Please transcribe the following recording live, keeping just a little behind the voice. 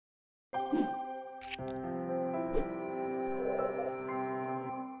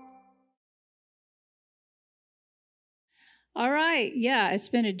right. Yeah, it's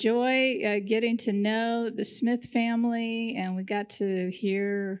been a joy getting to know the Smith family, and we got to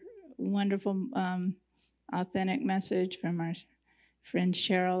hear wonderful, authentic message from our friend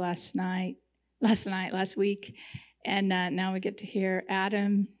Cheryl last week, and now we get to hear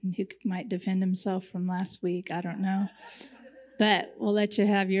Adam, who might defend himself from last week. I don't know, but we'll let you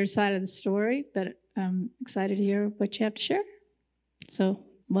have your side of the story. But I'm excited to hear what you have to share. So,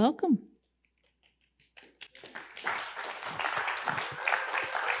 welcome.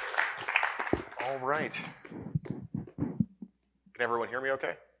 All right. Can everyone hear me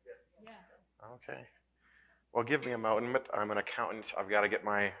okay? Yeah. Okay. Well, give me a moment. I'm an accountant. I've got to get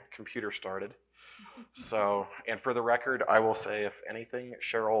my computer started. So, and for the record, I will say, if anything,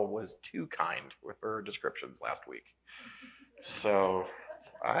 Cheryl was too kind with her descriptions last week. So,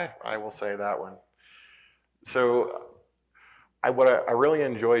 I will say that one. So, what I really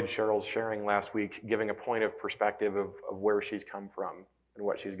enjoyed Cheryl's sharing last week, giving a point of perspective of where she's come from and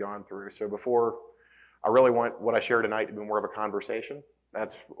what she's gone through. So before, I really want what I share tonight to be more of a conversation.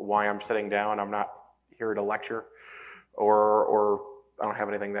 That's why I'm sitting down. I'm not here to lecture, or I don't have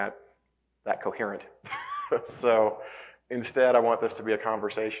anything that coherent. So instead, I want this to be a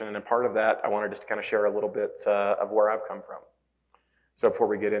conversation, and a part of that, I wanted just to kind of share a little bit of where I've come from. So before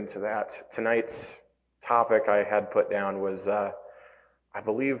we get into that, tonight's topic I had put down was, I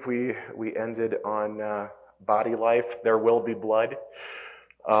believe we ended on body life, there will be blood.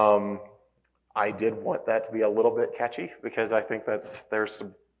 I did want that to be a little bit catchy because I think there's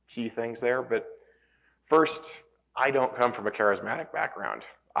some key things there. But first, I don't come from a charismatic background.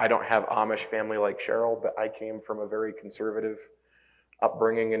 I don't have Amish family like Cheryl, but I came from a very conservative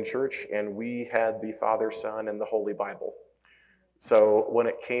upbringing in church, and we had the Father, Son, and the Holy Bible. So when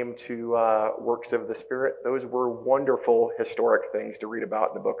it came to works of the Spirit, those were wonderful historic things to read about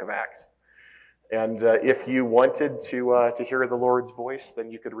in the book of Acts. And if you wanted to hear the Lord's voice, then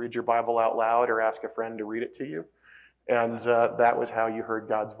you could read your Bible out loud or ask a friend to read it to you. And that was how you heard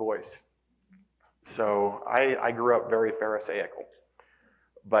God's voice. So I grew up very Pharisaical.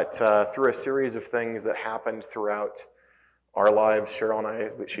 But through a series of things that happened throughout our lives, Cheryl and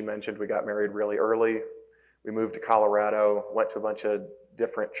I, she mentioned we got married really early. We moved to Colorado, went to a bunch of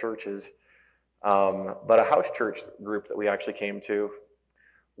different churches. But a house church group that we actually came to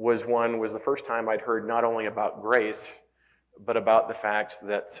was the first time I'd heard not only about grace, but about the fact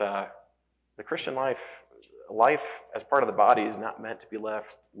that the Christian life as part of the body is not meant to be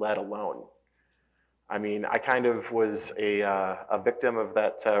led alone. I mean, I kind of was a victim of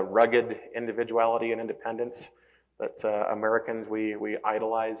that rugged individuality and independence that Americans, we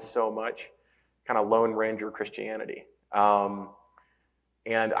idolize so much, kind of Lone Ranger Christianity. And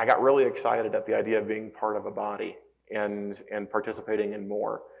I got really excited at the idea of being part of a body and participating in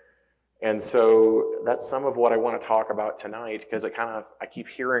more. And so that's some of what I want to talk about tonight, because I keep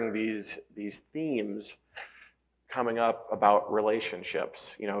hearing these themes coming up about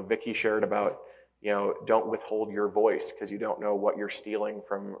relationships. You know, Vicki shared about, don't withhold your voice because you don't know what you're stealing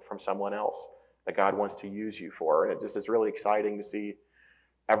from someone else that God wants to use you for. And it's really exciting to see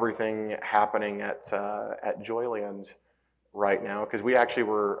everything happening at Joyland right now, because we actually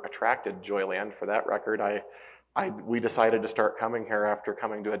were attracted to Joyland. For that record, we decided to start coming here after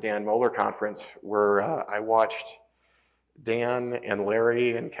coming to a Dan Mohler conference where I watched Dan and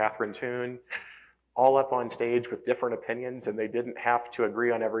Larry and Catherine Toon all up on stage with different opinions, and they didn't have to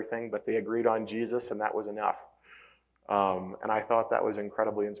agree on everything, but they agreed on Jesus, and that was enough. And I thought that was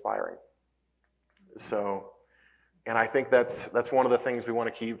incredibly inspiring. So, and I think that's one of the things we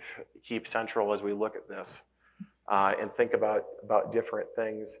want to keep central as we look at this and think about different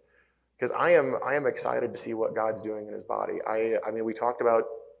things. Because I am excited to see what God's doing in his body. I mean, we talked about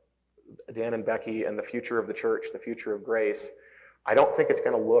Dan and Becky and the future of the church, the future of grace. I don't think it's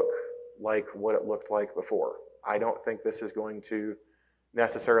going to look like what it looked like before. I don't think this is going to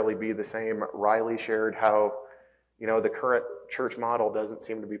necessarily be the same. Riley shared how, the current church model doesn't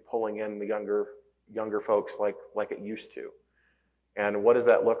seem to be pulling in the younger folks like it used to. And what does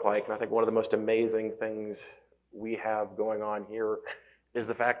that look like? And I think one of the most amazing things we have going on here is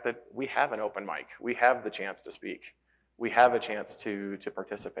the fact that we have an open mic. We have the chance to speak. We have a chance to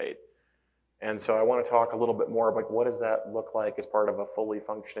participate. And so I want to talk a little bit more about what does that look like as part of a fully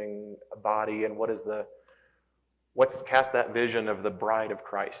functioning body, and what's cast that vision of the bride of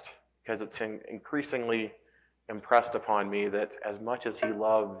Christ, because it's increasingly impressed upon me that as much as he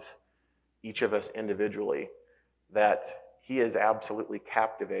loves each of us individually, that he is absolutely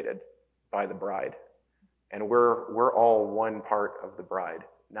captivated by the bride. And we're all one part of the bride,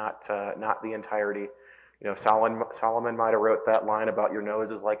 not the entirety. Solomon might have wrote that line about your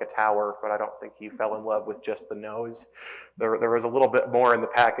nose is like a tower, but I don't think he fell in love with just the nose. There was a little bit more in the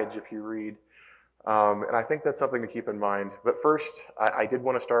package if you read. And I think that's something to keep in mind. But first, I did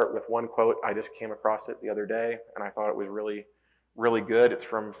want to start with one quote. I just came across it the other day, and I thought it was really, really good. It's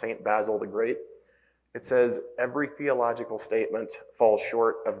from St. Basil the Great. It says, every theological statement falls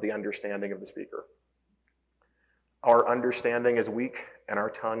short of the understanding of the speaker. Our understanding is weak, and our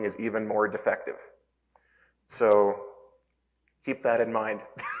tongue is even more defective. So keep that in mind.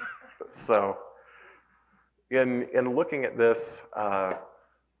 So in looking at this,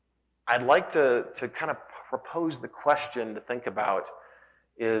 I'd like to kind of propose the question to think about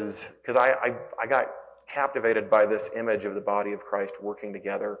is, because I got captivated by this image of the body of Christ working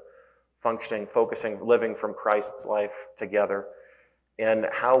together, functioning, focusing, living from Christ's life together, and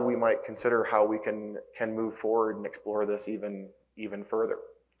how we might consider how we can move forward and explore this even further.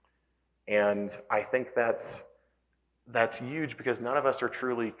 And I think that's huge because none of us are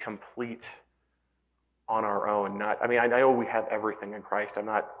truly complete on our own. I know we have everything in Christ. I'm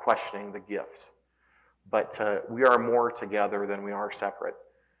not questioning the gifts, but we are more together than we are separate.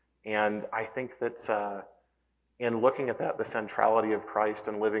 And I think that in looking at that, the centrality of Christ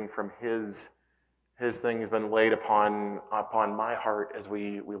and living from His thing has been laid upon my heart as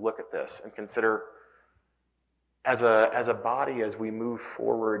we look at this and consider as a body as we move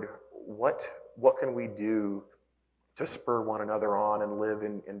forward, what can we do to spur one another on and live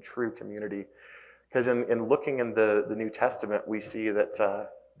in true community? Because in looking in the New Testament, we see that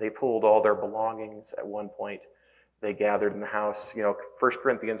they pulled all their belongings at one point. They gathered in the house. 1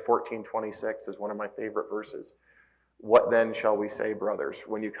 Corinthians 14:26 is one of my favorite verses. What then shall we say, brothers?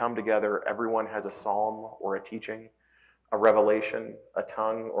 When you come together, everyone has a psalm or a teaching, a revelation, a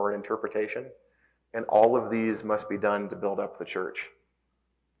tongue, or an interpretation, and all of these must be done to build up the church.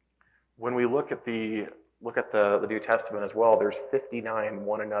 When we look at the New Testament as well, there's 59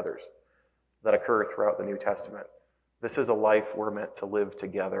 one another's that occur throughout the New Testament. This is a life we're meant to live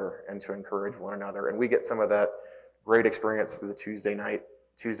together and to encourage one another. And we get some of that great experience through the Tuesday night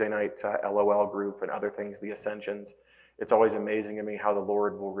LOL group and other things, the Ascensions. It's always amazing to me how the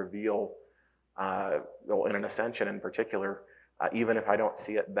Lord will reveal, in an ascension in particular, even if I don't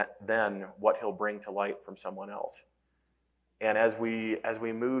see it then, what He'll bring to light from someone else. And as we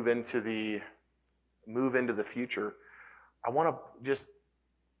move into the future,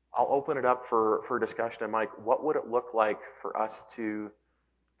 I'll open it up for discussion. And Mike, what would it look like for us to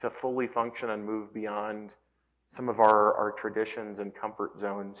fully function and move beyond some of our traditions and comfort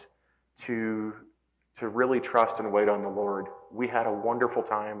zones to really trust and wait on the Lord? We had a wonderful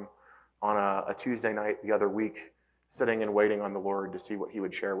time on a Tuesday night the other week, sitting and waiting on the Lord to see what He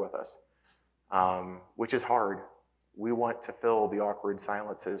would share with us, which is hard. We want to fill the awkward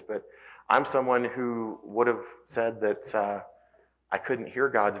silences, but I'm someone who would have said that I couldn't hear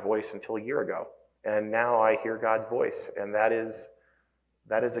God's voice until a year ago, and now I hear God's voice, and that is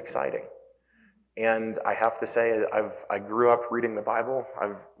exciting. And I have to say, I grew up reading the Bible.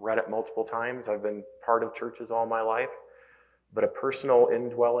 I've read it multiple times. I've been part of churches all my life, but a personal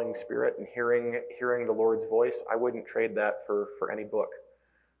indwelling spirit and hearing the Lord's voice, I wouldn't trade that for any book.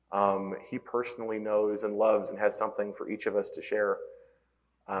 He personally knows and loves and has something for each of us to share.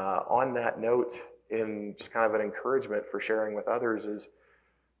 On that note, in just kind of an encouragement for sharing with others is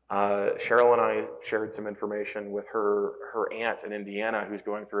Cheryl and I shared some information with her aunt in Indiana who's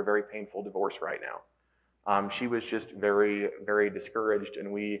going through a very painful divorce right now. She was just very, very discouraged,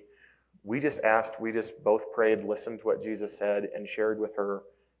 and we just both prayed, listened to what Jesus said, and shared with her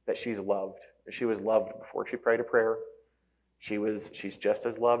that she's loved. She was loved before she prayed a prayer. She's just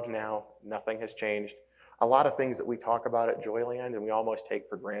as loved now. Nothing has changed. A lot of things that we talk about at Joyland and we almost take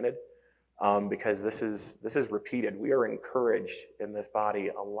for granted, because this is repeated. We are encouraged in this body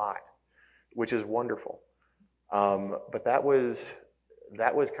a lot, which is wonderful. But that was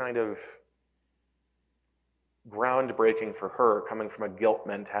kind of groundbreaking for her, coming from a guilt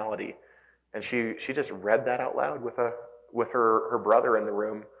mentality, and she just read that out loud with her brother in the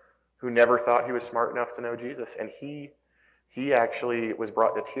room, who never thought he was smart enough to know Jesus, and he actually was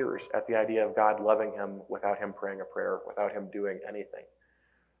brought to tears at the idea of God loving him without him praying a prayer, without him doing anything.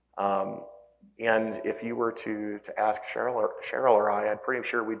 And if you were to ask Cheryl or I, I'm pretty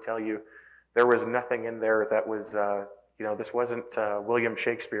sure we'd tell you there was nothing in there that was, this wasn't William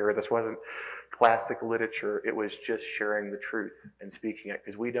Shakespeare, this wasn't classic literature. It was just sharing the truth and speaking it,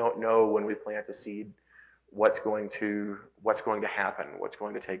 because we don't know when we plant a seed what's going to happen, what's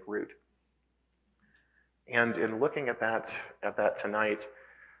going to take root. And in looking at that tonight,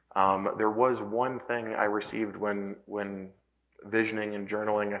 there was one thing I received when visioning and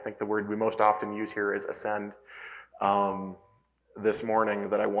journaling. I think the word we most often use here is ascend. This morning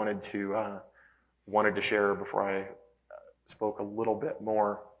that I wanted to share before I spoke a little bit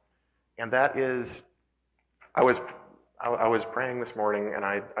more, and that is, I was I was praying this morning, and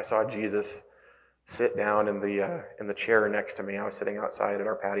I saw Jesus sit down in the chair next to me. I was sitting outside at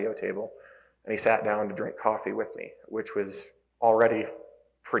our patio table, and he sat down to drink coffee with me, which was already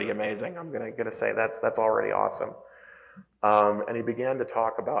pretty amazing. I'm gonna say that's already awesome. And he began to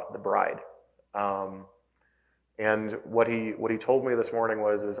talk about the bride. Um, and what he told me this morning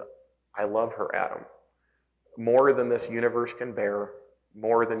is I love her, Adam, more than this universe can bear,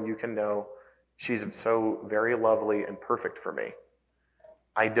 more than you can know. She's so very lovely and perfect for me.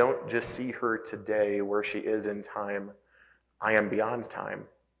 I don't just see her today where she is in time. I am beyond time.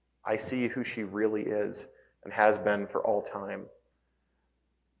 I see who she really is and has been for all time,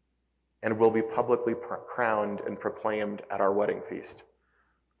 and will be publicly crowned and proclaimed at our wedding feast.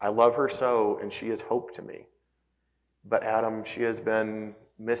 I love her so, and she is hope to me. But Adam, she has been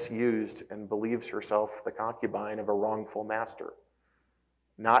misused and believes herself the concubine of a wrongful master,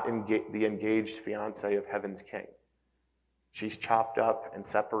 not the engaged fiance of heaven's king. She's chopped up and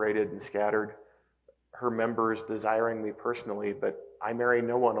separated and scattered, her members desiring me personally, but I marry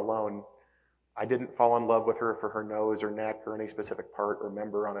no one alone. I didn't fall in love with her for her nose or neck or any specific part or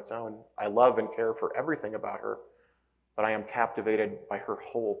member on its own. I love and care for everything about her, but I am captivated by her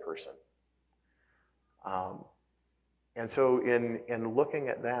whole person. And so in looking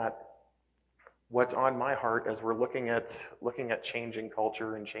at that, what's on my heart as we're looking at changing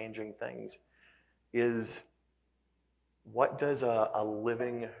culture and changing things is, what does a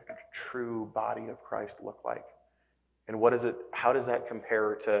living, true body of Christ look like? And how does that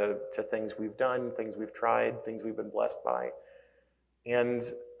compare to things we've done, things we've tried, things we've been blessed by? And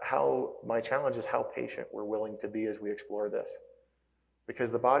my challenge is how patient we're willing to be as we explore this.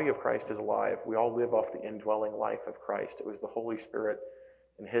 Because the body of Christ is alive. We all live off the indwelling life of Christ. It was the Holy Spirit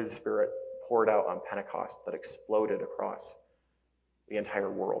and his Spirit poured out on Pentecost that exploded across the entire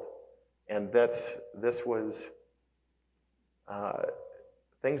world. And this was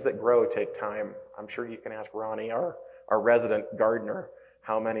things that grow take time. I'm sure you can ask Ronnie, our resident gardener,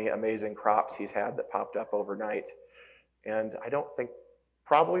 how many amazing crops he's had that popped up overnight. And I don't think,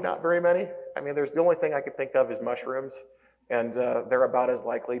 probably not very many. I mean, the only thing I could think of is mushrooms. And they're about as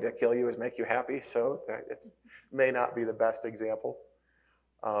likely to kill you as make you happy, so it may not be the best example.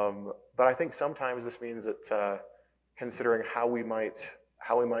 But I think sometimes this means that considering how we might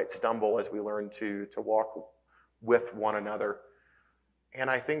stumble as we learn to walk with one another. And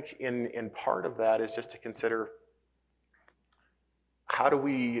I think in part of that is just to consider, how do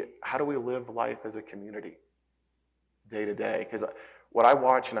we live life as a community day to day? Because what I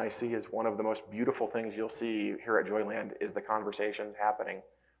watch and I see is one of the most beautiful things you'll see here at Joyland is the conversations happening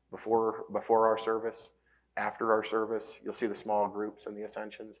before our service, after our service. You'll see the small groups and the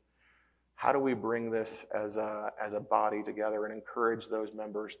ascensions. How do we bring this as a body together and encourage those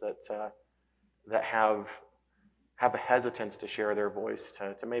members that have a hesitance to share their voice,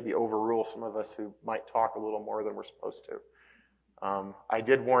 to maybe overrule some of us who might talk a little more than we're supposed to? I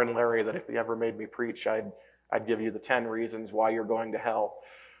did warn Larry that if he ever made me preach, I'd give you the 10 reasons why you're going to hell.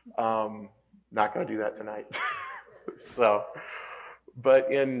 Not going to do that tonight. So, but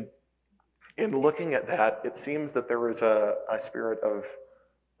in looking at that, it seems that there was a spirit of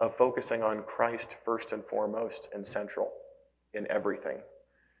focusing on Christ first and foremost and central in everything.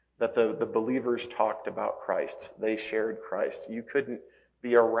 That the believers talked about Christ. They shared Christ. You couldn't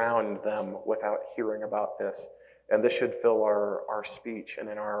be around them without hearing about this. And this should fill our speech and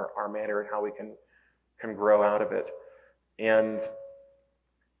in our manner and how we can grow out of it. And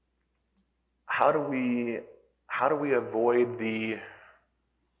how do we avoid the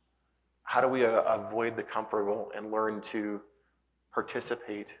comfortable and learn to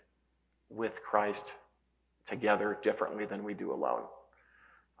participate with Christ together differently than we do alone?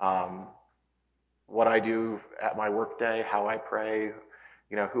 What I do at my work day, how I pray,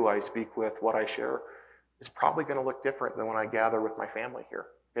 who I speak with, what I share, is probably going to look different than when I gather with my family here.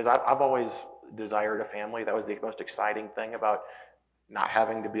 Because I've always desired a family. That was the most exciting thing about not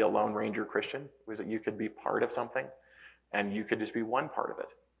having to be a Lone Ranger Christian, was that you could be part of something and you could just be one part of it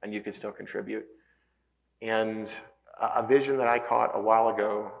and you could still contribute. And a vision that I caught a while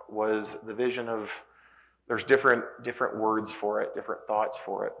ago was the vision of, there's different words for it, different thoughts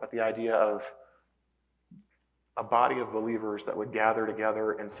for it, but the idea of a body of believers that would gather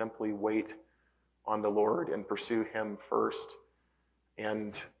together and simply wait on the Lord and pursue him first,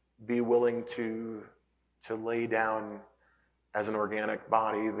 and be willing to lay down as an organic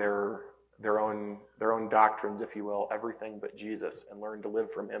body their their own doctrines, if you will, everything but Jesus, and learn to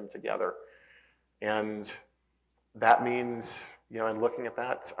live from him together. And that means, in looking at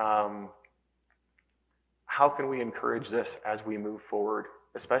that, how can we encourage this as we move forward,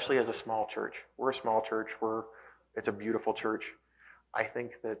 especially as a small church? We're a small church. It's a beautiful church. I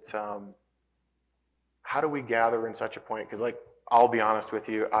think that how do we gather in such a point? Because, like, I'll be honest with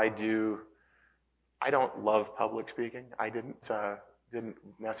you, I don't love public speaking. I didn't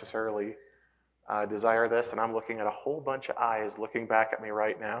necessarily desire this, and I'm looking at a whole bunch of eyes looking back at me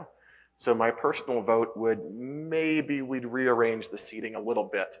right now. So my personal vote would maybe we'd rearrange the seating a little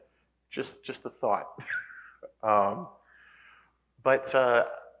bit. Just a thought. But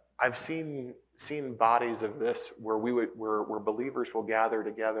I've seen bodies of this where where believers will gather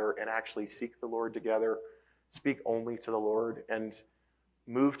together and actually seek the Lord together, speak only to the Lord, and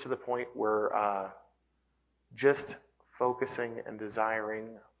move to the point where just focusing and desiring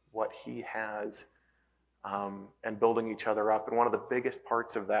what he has, and building each other up. And one of the biggest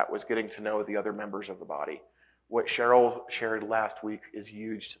parts of that was getting to know the other members of the body. What Cheryl shared last week is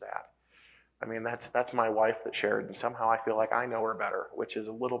huge to that. I mean, that's my wife that shared, and somehow I feel like I know her better, which is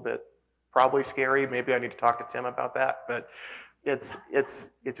a little bit probably scary. Maybe I need to talk to Tim about that, but it's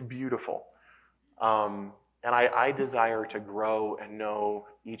beautiful. And I desire to grow and know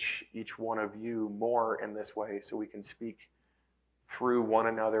each one of you more in this way, so we can speak through one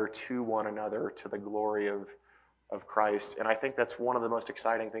another, to the glory of Christ. And I think that's one of the most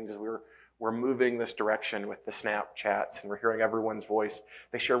exciting things is we're moving this direction with the Snapchats, and we're hearing everyone's voice.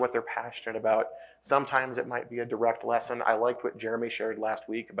 They share what they're passionate about. Sometimes it might be a direct lesson. I liked what Jeremy shared last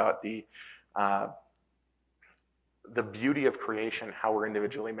week about the beauty of creation, how we're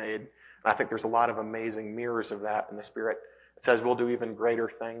individually made. And I think there's a lot of amazing mirrors of that in the Spirit. It says we'll do even greater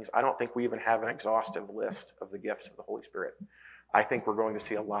things. I don't think we even have an exhaustive list of the gifts of the Holy Spirit. I think we're going to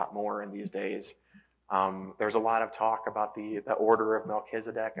see a lot more in these days. There's a lot of talk about the order of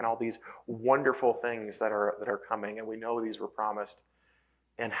Melchizedek and all these wonderful things that are coming, and we know these were promised.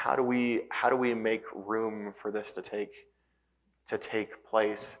 And how do we make room for this to take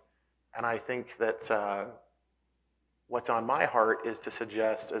place? And I think that what's on my heart is to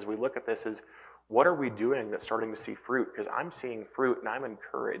suggest, as we look at this, is what are we doing that's starting to see fruit? Because I'm seeing fruit, and I'm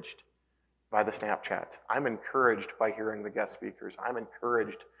encouraged by the Snapchats. I'm encouraged by hearing the guest speakers. I'm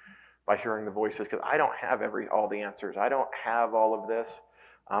encouraged by hearing the voices, because I don't have all the answers. I don't have all of this.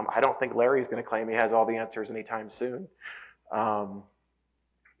 I don't think Larry's going to claim he has all the answers anytime soon.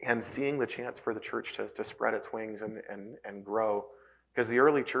 And seeing the chance for the church to spread its wings and grow. Because the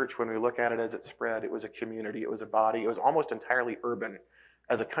early church, when we look at it as it spread, it was a community, it was a body, it was almost entirely urban.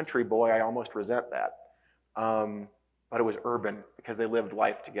 As a country boy, I almost resent that. But it was urban because they lived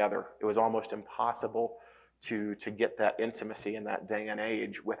life together. It was almost impossible to get that intimacy in that day and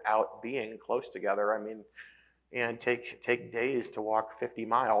age without being close together. I mean, and take days to walk 50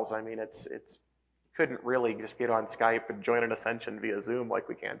 miles. I mean, it's couldn't really just get on Skype and join an Ascension via Zoom like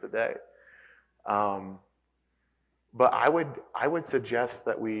we can today. But I would suggest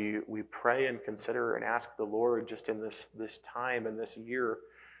that we pray and consider and ask the Lord, just in this time and this year,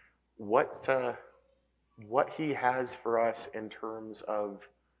 what he has for us in terms of,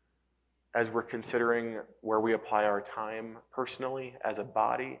 as we're considering where we apply our time personally as a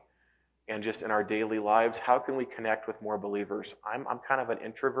body and just in our daily lives. How can we connect with more believers? I'm kind of an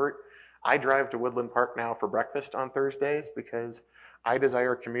introvert. I drive to Woodland Park now for breakfast on Thursdays because I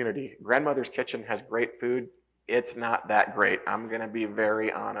desire community. Grandmother's Kitchen has great food. It's not that great. I'm going to be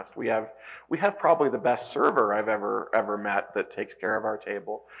very honest. We have probably the best server I've ever met that takes care of our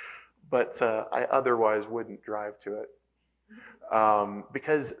table, but I otherwise wouldn't drive to it.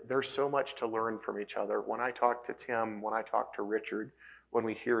 Because there's so much to learn from each other. When I talk to Tim, when I talk to Richard, when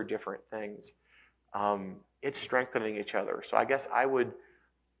we hear different things, it's strengthening each other. So I guess I would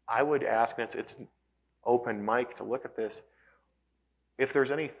ask, and it's open mic to look at this, if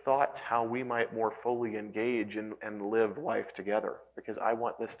there's any thoughts how we might more fully engage and live life together, because I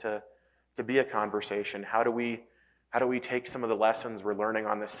want this to be a conversation. How do we take some of the lessons we're learning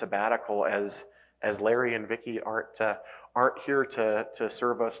on this sabbatical, as Larry and Vicky aren't here to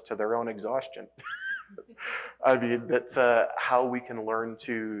serve us to their own exhaustion. I mean, that's how we can learn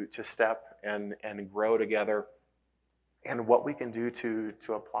to step and grow together, and what we can do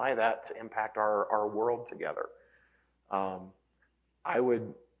to apply that to impact our world together. My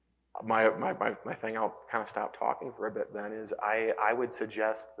thing, I'll kind of stop talking for a bit then, is I would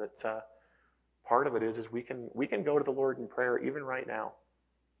suggest that part of it is we can go to the Lord in prayer even right now,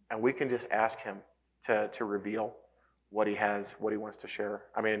 and we can just ask him to reveal what he has, what he wants to share.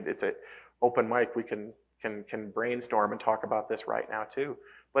 I mean, it's an open mic. We can brainstorm and talk about this right now too.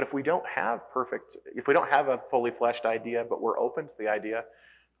 But if we don't have a fully fleshed idea, but we're open to the idea,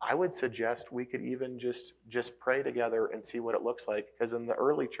 I would suggest we could even just pray together and see what it looks like. Because in the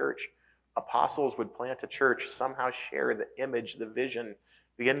early church, apostles would plant a church, somehow share the image, the vision,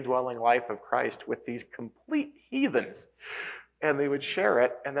 the indwelling life of Christ with these complete heathens. And they would share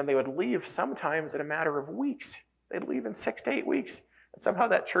it, and then they would leave sometimes in a matter of weeks. They'd leave in 6 to 8 weeks. And somehow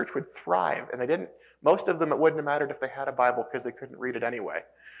that church would thrive. And most of them, it wouldn't have mattered if they had a Bible because they couldn't read it anyway.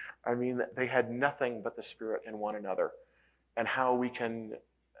 I mean, they had nothing but the Spirit in one another. And how we can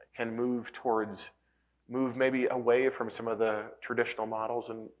move maybe away from some of the traditional models,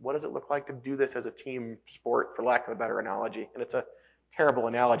 and what does it look like to do this as a team sport, for lack of a better analogy? And it's a terrible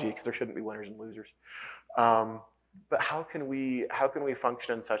analogy because there shouldn't be winners and losers. But how can we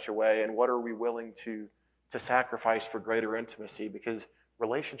function in such a way, and what are we willing to sacrifice for greater intimacy? Because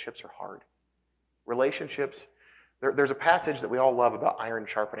relationships are hard. Relationships, there's a passage that we all love about iron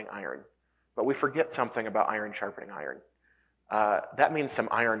sharpening iron, but we forget something about iron sharpening iron. That means some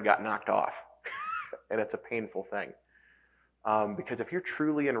iron got knocked off, and it's a painful thing. Because if you're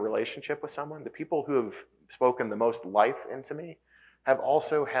truly in a relationship with someone, the people who have spoken the most life into me have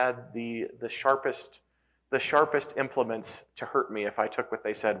also had the sharpest implements to hurt me if I took what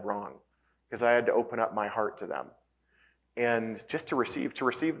they said wrong, because I had to open up my heart to them. And just to receive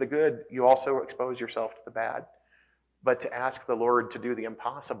the good, you also expose yourself to the bad. But to ask the Lord to do the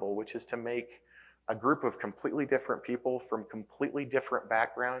impossible, which is to make a group of completely different people from completely different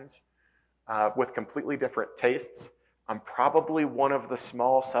backgrounds, with completely different tastes. I'm probably one of the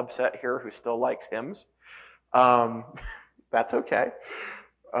small subset here who still likes hymns. That's okay.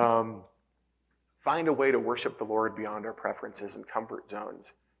 Find a way to worship the Lord beyond our preferences and comfort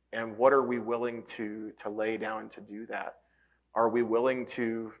zones. And what are we willing to lay down to do that? Are we willing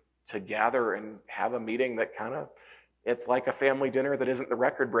to gather and have a meeting that kind of, it's like a family dinner that isn't the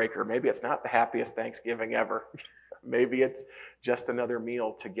record breaker. Maybe it's not the happiest Thanksgiving ever. Maybe it's just another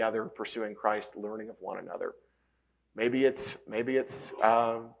meal together pursuing Christ, learning of one another. Maybe it's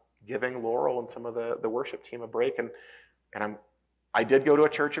giving Laurel and some of the worship team a break. And I did go to a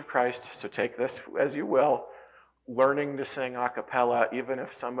Church of Christ, so take this as you will. Learning to sing a cappella, even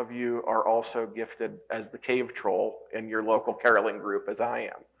if some of you are also gifted as the cave troll in your local caroling group, as I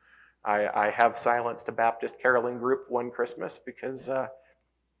am. I have silenced a Baptist caroling group one Christmas because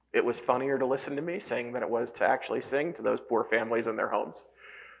it was funnier to listen to me sing than it was to actually sing to those poor families in their homes.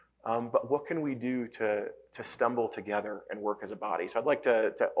 But what can we do to stumble together and work as a body? So I'd like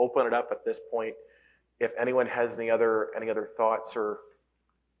to open it up at this point. If anyone has any other thoughts or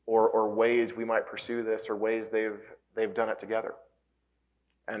ways we might pursue this, or ways they've done it together.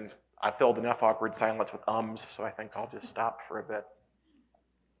 And I filled enough awkward silence with ums, so I think I'll just stop for a bit.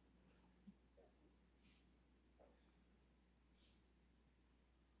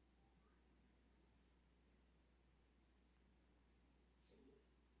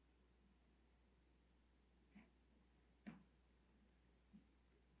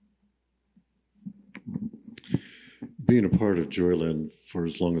 Being a part of Joyland for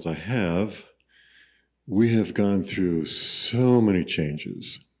as long as I have, we have gone through so many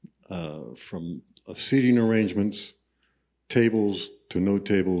changes, from seating arrangements, tables to no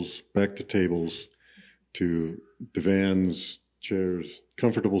tables, back to tables, to divans, chairs,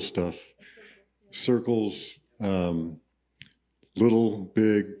 comfortable stuff, circles, little,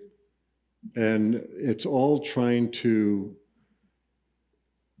 big, and it's all trying to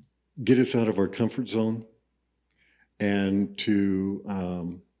get us out of our comfort zone and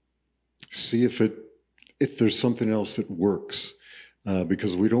to see if there's something else that works,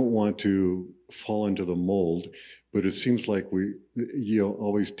 because we don't want to fall into the mold. But it seems like we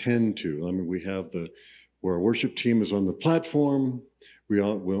always tend to. I mean, we have where our worship team is on the platform.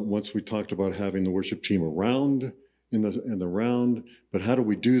 Once we talked about having the worship team around in the round, but how do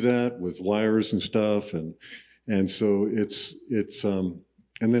we do that with wires and stuff? And so it's and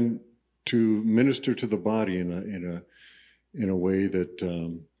then to minister to the body in a way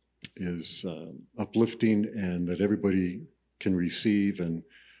that is uplifting and that everybody can receive. And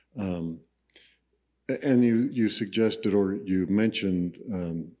you suggested, or you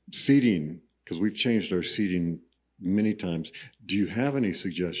mentioned seating, because we've changed our seating many times. Do you have any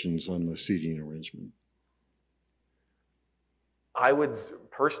suggestions on the seating arrangement? I would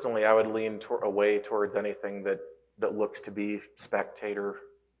lean away towards anything that looks to be spectator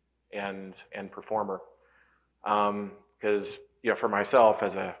and performer. Because for myself,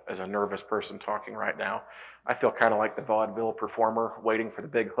 as a nervous person talking right now, I feel kind of like the vaudeville performer waiting for the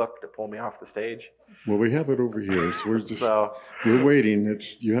big hook to pull me off the stage. Well, we have it over here, so we're just we're waiting.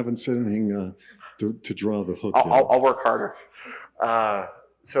 You haven't said anything to draw the hook. I'll work harder.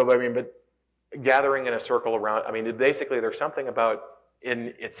 So I mean, but gathering in a circle around, I mean, basically there's something about,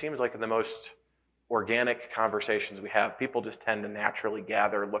 it seems like in the most organic conversations we have, people just tend to naturally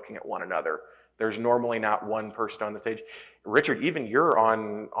gather looking at one another. There's normally not one person on the stage. Richard, even you're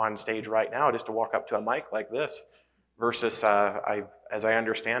on stage right now just to walk up to a mic like this, versus as I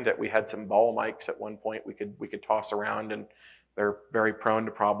understand it, we had some ball mics at one point we could toss around, and they're very prone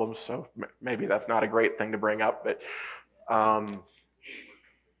to problems. So maybe that's not a great thing to bring up, but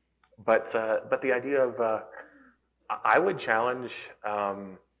the idea of I would challenge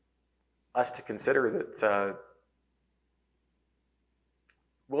us to consider that.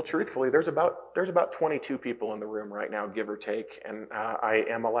 Well, truthfully, there's about 22 people in the room right now, give or take, and I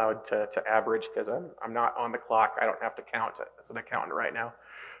am allowed to average because I'm not on the clock. I don't have to count as an accountant right now,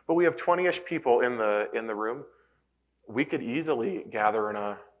 but we have 20-ish people in the room. We could easily gather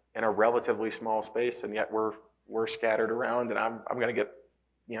in a relatively small space, and yet we're scattered around, and I'm gonna get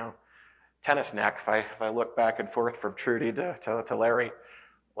tennis neck if I look back and forth from Trudy to Larry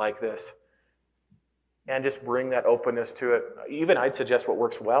like this. And just bring that openness to it. Even I'd suggest what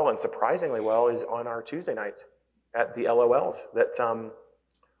works well and surprisingly well is on our Tuesday nights at the LOLs. That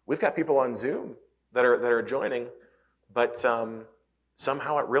we've got people on Zoom that are joining, but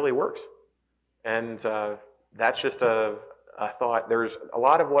somehow it really works. And that's just a thought. There's a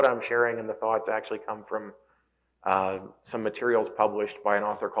lot of what I'm sharing and the thoughts actually come from some materials published by an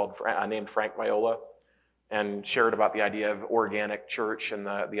author named Frank Viola, and shared about the idea of organic church and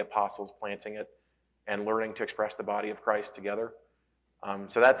the apostles planting it, and learning to express the body of Christ together.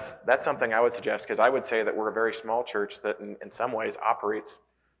 So that's something I would suggest, because I would say that we're a very small church that in some ways operates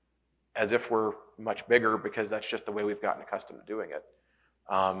as if we're much bigger, because that's just the way we've gotten accustomed to doing it.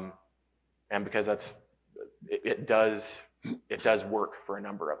 And because it does work for a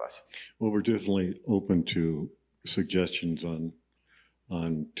number of us. Well, we're definitely open to suggestions on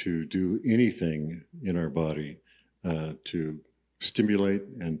to do anything in our body to stimulate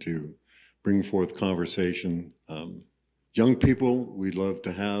and to bring forth conversation. Young people, we'd love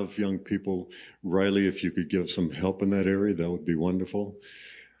to have young people. Riley, if you could give some help in that area, that would be wonderful.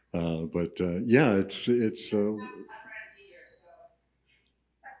 Yeah, it's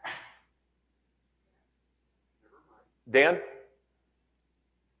Dan?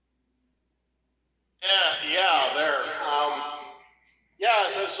 Yeah, there. Yeah,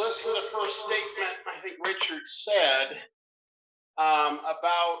 as I was listening to the first statement, I think Richard said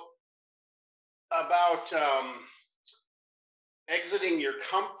about exiting your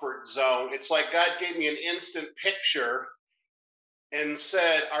comfort zone. It's like God gave me an instant picture and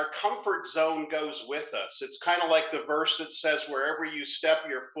said, our comfort zone goes with us. It's kind of like the verse that says, wherever you step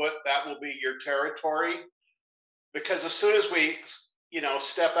your foot, that will be your territory. Because as soon as we,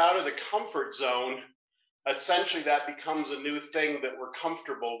 step out of the comfort zone, essentially that becomes a new thing that we're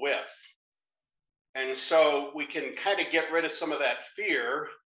comfortable with. And so we can kind of get rid of some of that fear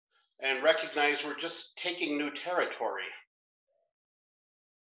and recognize we're just taking new territory.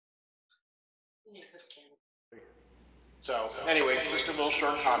 So anyway, just a little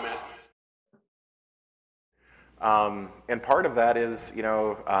short comment. And part of that is,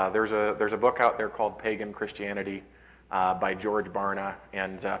 there's a book out there called Pagan Christianity by George Barna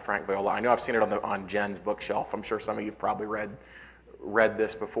and Frank Viola. I know I've seen it on Jen's bookshelf. I'm sure some of you've probably read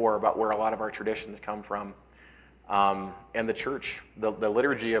this before, about where a lot of our traditions come from. And the church, the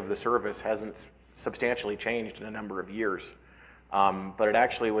liturgy of the service hasn't substantially changed in a number of years. But it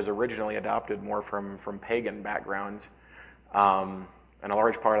actually was originally adopted more from pagan backgrounds. And a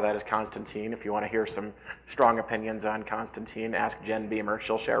large part of that is Constantine. If you want to hear some strong opinions on Constantine, ask Jen Beamer,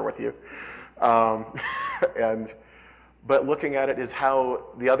 she'll share with you. But looking at it is how,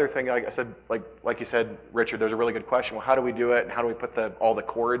 the other thing, like I said, like you said, Richard, there's a really good question. Well, how do we do it, and how do we put all the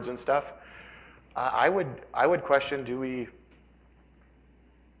chords and stuff? I would question,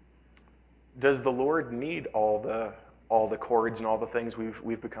 does the Lord need all the chords and all the things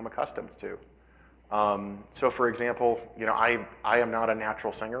we've become accustomed to? So for example, I am not a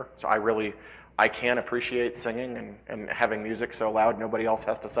natural singer, so I can appreciate singing and having music so loud nobody else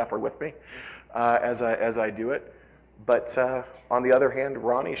has to suffer with me as I do it. But on the other hand,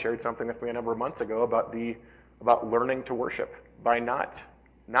 Ronnie shared something with me a number of months ago about learning to worship by not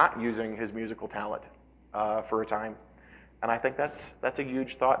using his musical talent for a time. And I think that's a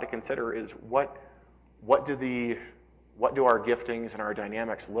huge thought to consider, is what do our giftings and our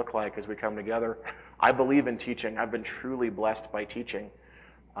dynamics look like as we come together? I believe in teaching. I've been truly blessed by teaching.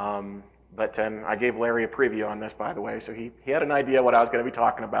 But I gave Larry a preview on this, by the way, so he had an idea what I was going to be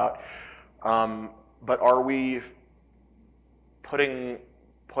talking about. But are we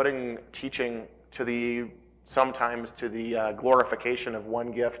putting teaching to the sometimes to the glorification of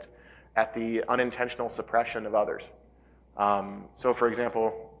one gift at the unintentional suppression of others. So for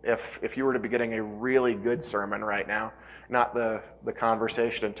example, if you were to be getting a really good sermon right now, not the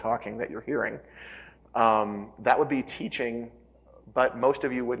conversation and talking that you're hearing, that would be teaching, but most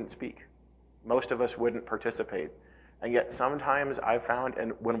of you wouldn't speak. Most of us wouldn't participate. And yet sometimes I've found,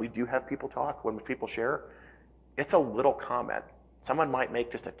 and when we do have people talk, when people share, it's a little comment. Someone might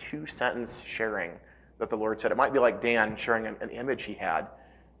make just a 2-sentence sharing that the Lord said. It might be like Dan sharing an image he had,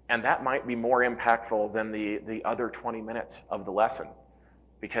 and that might be more impactful than the other 20 minutes of the lesson,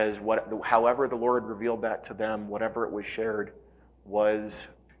 because however the Lord revealed that to them, whatever it was shared was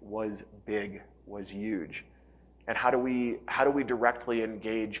big, was huge. And how do we directly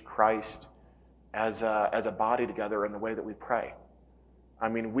engage Christ as a body together in the way that we pray? I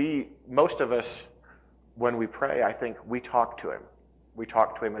mean, most of us, when we pray, I think we talk to him. We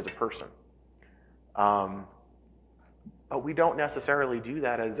talk to him as a person. But we don't necessarily do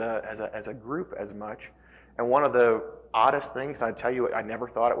that as a group as much. And one of the oddest things, I'd tell you, I never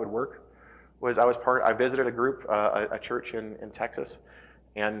thought it would work, was I visited a group, a church in Texas,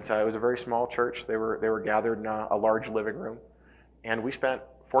 and it was a very small church. They were gathered in a large living room, and we spent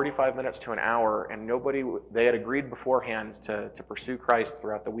 45 minutes to an hour, and they had agreed beforehand to pursue Christ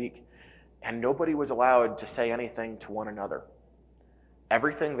throughout the week, and nobody was allowed to say anything to one another.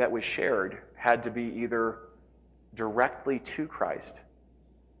 Everything that was shared had to be either directly to Christ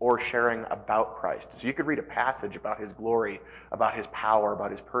or sharing about Christ. So you could read a passage about his glory, about his power,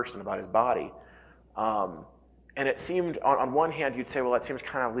 about his person, about his body. And it seemed, on one hand, you'd say, well, that seems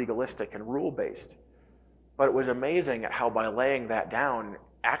kind of legalistic and rule-based. But it was amazing at how by laying that down,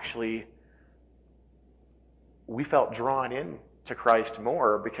 actually, we felt drawn in to Christ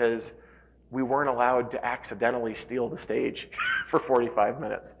more because we weren't allowed to accidentally steal the stage for 45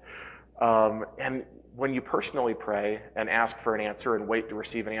 minutes. And when you personally pray and ask for an answer and wait to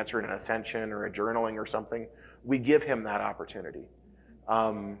receive an answer in an ascension or a journaling or something, we give him that opportunity.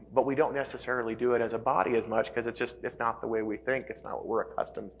 But we don't necessarily do it as a body as much because it's not the way we think. It's not what we're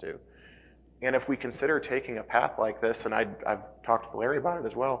accustomed to. And if we consider taking a path like this, and I've talked to Larry about it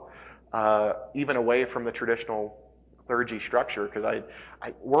as well, even away from the traditional clergy structure, because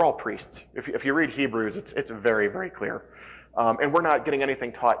we're all priests. If you read Hebrews, it's very, very clear. And we're not getting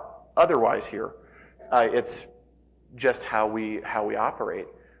anything taught otherwise here. It's just how we operate.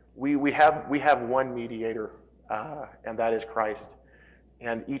 We have one mediator, and that is Christ.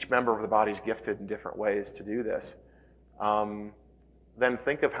 And each member of the body is gifted in different ways to do this. Then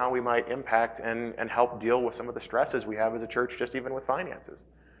think of how we might impact and help deal with some of the stresses we have as a church, just even with finances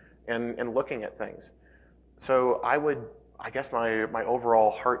and looking at things. So I guess my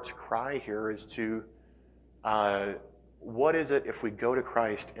overall heart's cry here is to, what is it if we go to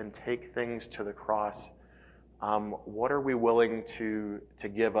Christ and take things to the cross? What are we willing to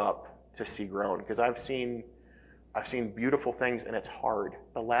give up to see grown? Because I've seen beautiful things, and it's hard.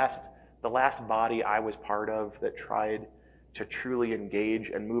 The last body I was part of that tried to truly engage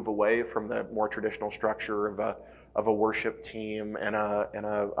and move away from the more traditional structure of a worship team and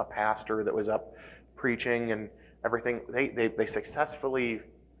a pastor that was up preaching and everything, they successfully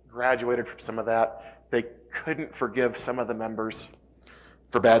graduated from some of that. They couldn't forgive some of the members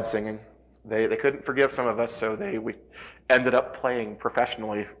for bad singing. They couldn't forgive some of us, so we ended up playing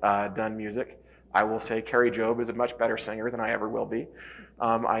professionally done music. I will say Carrie Job is a much better singer than I ever will be.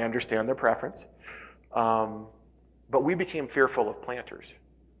 I understand their preference. But we became fearful of planters.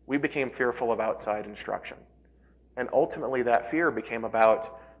 We became fearful of outside instruction. And ultimately that fear became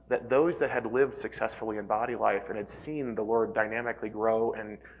about that those that had lived successfully in body life and had seen the Lord dynamically grow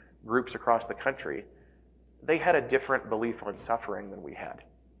in groups across the country, they had a different belief on suffering than we had.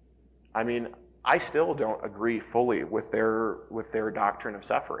 I mean, I still don't agree fully with their doctrine of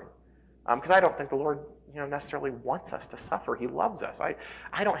suffering, because I don't think the Lord, necessarily wants us to suffer. He loves us.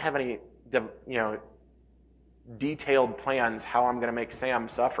 I don't have any, detailed plans how I'm going to make Sam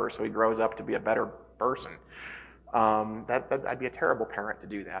suffer so he grows up to be a better person. I'd be a terrible parent to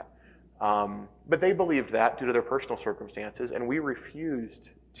do that. But they believed that due to their personal circumstances, and we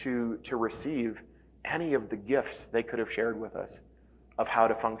refused to receive any of the gifts they could have shared with us of how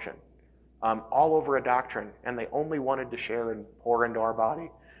to function. All over a doctrine, and they only wanted to share and pour into our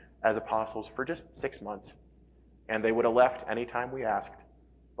body as apostles for just 6 months. And they would have left anytime we asked.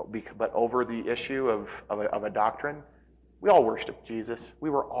 But over the issue of a doctrine, we all worshiped Jesus. We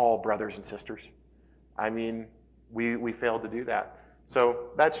were all brothers and sisters. I mean, we failed to do that. So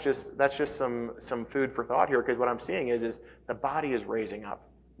that's just some food for thought here, because what I'm seeing is the body is raising up.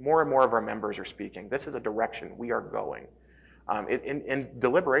 More and more of our members are speaking. This is a direction we are going. In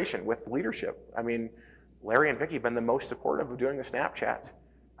deliberation with leadership. I mean, Larry and Vicky have been the most supportive of doing the Snapchats.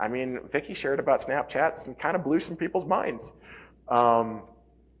 I mean, Vicky shared about Snapchats and kind of blew some people's minds. But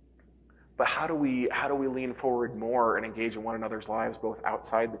how do we lean forward more and engage in one another's lives, both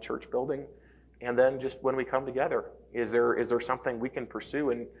outside the church building and then just when we come together? Is there something we can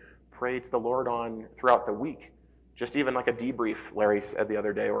pursue and pray to the Lord on throughout the week? Just even like a debrief, Larry said the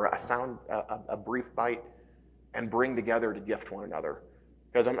other day, or a brief bite, and bring together to gift one another.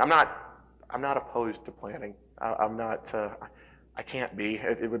 Because I'm not opposed to planning. I can't be.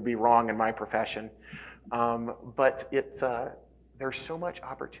 It would be wrong in my profession. But there's so much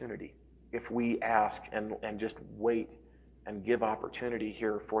opportunity if we ask and just wait and give opportunity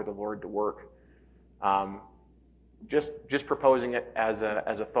here for the Lord to work. Just proposing it as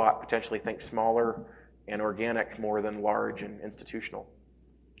a thought, potentially think smaller and organic more than large and institutional.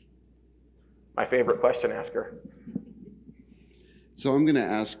 My favorite question asker. So I'm going to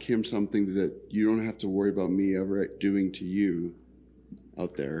ask him something that you don't have to worry about me ever doing to you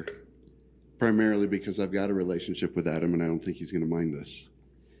out there, primarily because I've got a relationship with Adam and I don't think he's going to mind this.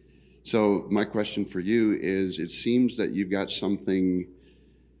 So my question for you is, it seems that you've got something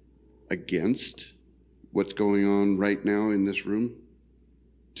against what's going on right now in this room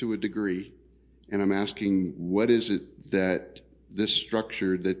to a degree. And I'm asking, what is it that this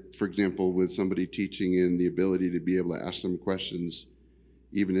structure that, for example, with somebody teaching and the ability to be able to ask them questions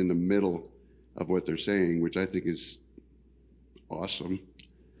even in the middle of what they're saying, which I think is awesome.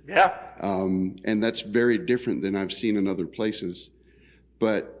 Yeah. And that's very different than I've seen in other places.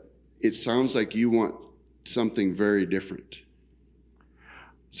 But it sounds like you want something very different.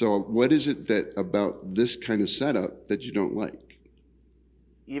 So what is it that about this kind of setup that you don't like?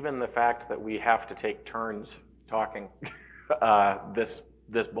 Even the fact that we have to take turns talking this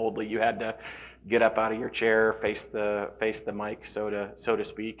boldly. You had to get up out of your chair, face the mic, so to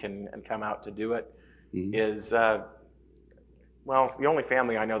speak, and come out to do it. Mm-hmm. Is well, the only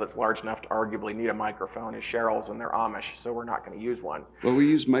family I know that's large enough to arguably need a microphone is Cheryl's, and they're Amish, so we're not going to use one. Well, we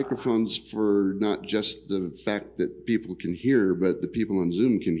use microphones for not just the fact that people can hear, but the people on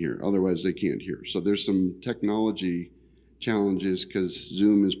Zoom can hear. Otherwise, they can't hear. So there's some technology challenges because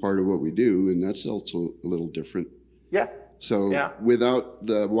Zoom is part of what we do, and that's also a little different. Yeah. So yeah. Without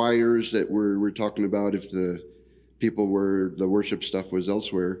the wires that we're talking about, if the worship stuff was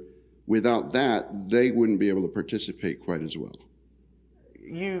elsewhere, without that, they wouldn't be able to participate quite as well.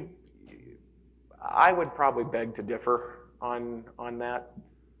 I would probably beg to differ on that.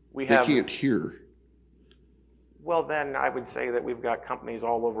 They can't hear. Well, then I would say that we've got companies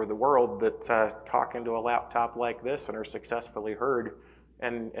all over the world that talk into a laptop like this and are successfully heard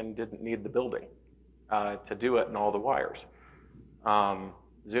and didn't need the building to do it and all the wires.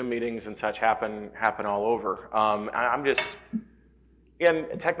 Zoom meetings and such happen all over.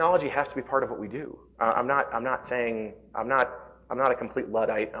 And technology has to be part of what we do. I'm not saying I'm not a complete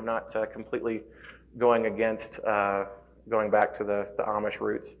Luddite. I'm not completely going against going back to the Amish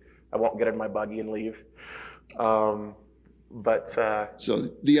roots. I won't get in my buggy and leave. So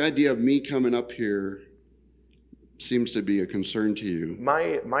the idea of me coming up here seems to be a concern to you.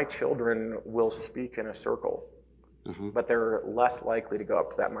 My children will speak in a circle, but they're less likely to go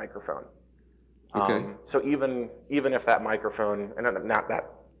up to that microphone. Okay. So even if that microphone, and not that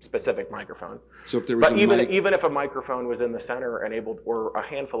specific microphone, so if there was even if a microphone was in the center and or a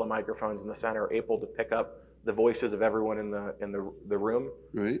handful of microphones in the center able to pick up the voices of everyone in the room,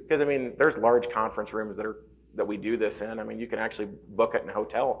 right? Because I mean, there's large conference rooms that we do this in. I mean, you can actually book it in a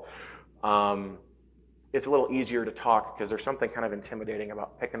hotel. It's a little easier to talk because there's something kind of intimidating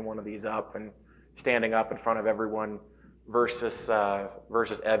about picking one of these up and standing up in front of everyone versus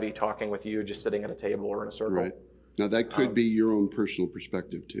Evie talking with you just sitting at a table or in a circle. Right. Now that could be your own personal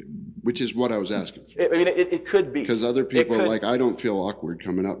perspective too, which is what I was asking for. It could be. Because other people are like, I don't feel awkward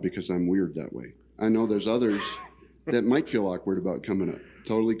coming up because I'm weird that way. I know there's others that might feel awkward about coming up.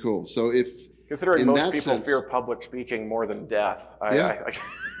 Totally cool. So considering most people fear public speaking more than death, yeah.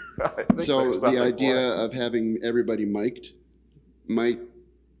 I think so the idea of having everybody mic'd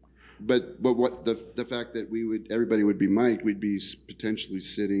but what the fact that everybody would be mic'd, we'd be potentially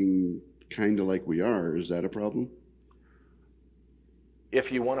sitting kind of like we are. Is that a problem? If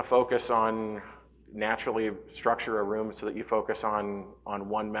you want to focus on naturally structure a room so that you focus on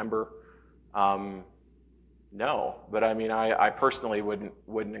one member, no. But I mean, I personally wouldn't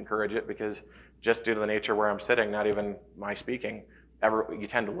encourage it because just due to the nature where I'm sitting, not even my speaking, you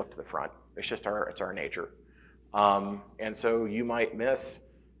tend to look to the front. It's just it's our nature, and so you might miss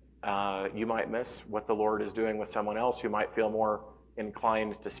what the Lord is doing with someone else who might feel more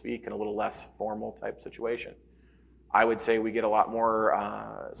inclined to speak in a little less formal type situation. I would say we get a lot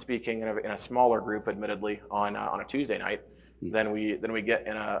more speaking in a smaller group, admittedly, on a Tuesday night than we get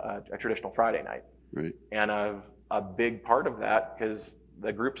in a traditional Friday night. Right. And a big part of that, because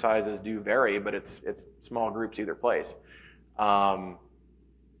the group sizes do vary, but it's small groups either place,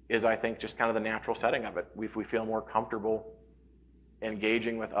 is I think just kind of the natural setting of it. We feel more comfortable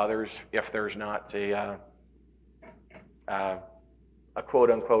engaging with others if there's not a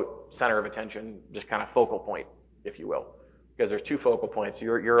quote unquote center of attention, just kind of focal point, if you will. Because there's two focal points.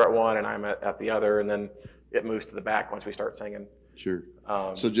 You're at one and I'm at the other, and then it moves to the back once we start singing. Sure.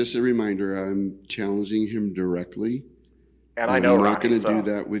 So just a reminder, I'm challenging him directly. And I know I'm Ronnie. not going to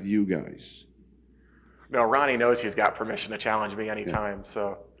do that with you guys. No, Ronnie knows he's got permission to challenge me anytime, yeah.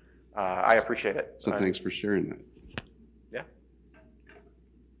 So I appreciate it. So thanks for sharing that. Yeah.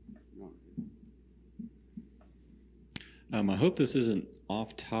 I hope this isn't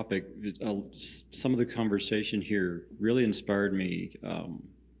off topic. Some of the conversation here really inspired me.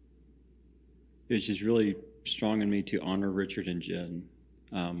 It's just really strong in me to honor Richard and Jen.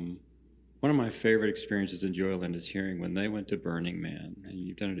 One of my favorite experiences in Joyland is hearing when they went to Burning Man, and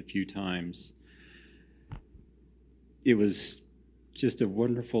you've done it a few times. It was just a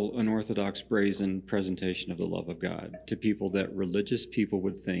wonderful, unorthodox, brazen presentation of the love of God to people that religious people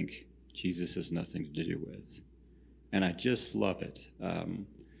would think Jesus has nothing to do with. And I just love it.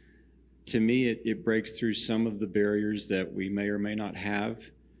 To me, it breaks through some of the barriers that we may or may not have.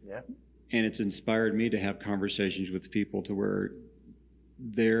 Yeah. And it's inspired me to have conversations with people to where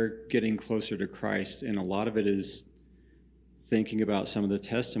they're getting closer to Christ. And a lot of it is thinking about some of the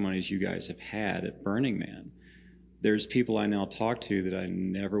testimonies you guys have had at Burning Man. There's people I now talk to that I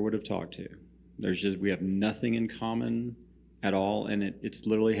never would have talked to. We have nothing in common at all, and it's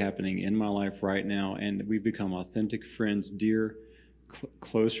literally happening in my life right now, and we've become authentic friends, dear,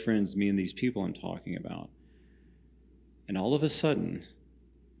 close friends, me and these people I'm talking about. And all of a sudden,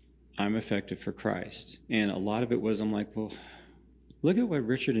 I'm effective for Christ. And a lot of it was, I'm like, well, look at what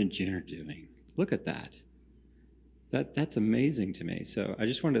Richard and Jen are doing. Look at that. That's amazing to me. So I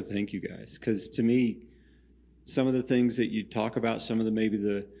just wanted to thank you guys, because to me, some of the things that you talk about, some of the maybe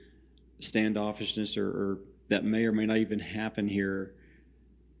the standoffishness or that may or may not even happen here,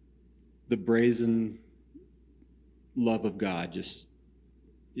 the brazen love of God just,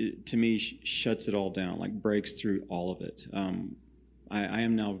 to me, shuts it all down, like breaks through all of it. I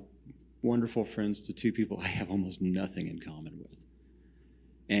am now wonderful friends to two people I have almost nothing in common with.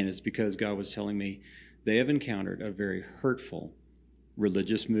 And it's because God was telling me they have encountered a very hurtful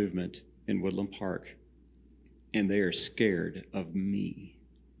religious movement in Woodland Park, and they are scared of me,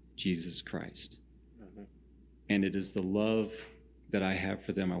 Jesus Christ. Mm-hmm. And it is the love that I have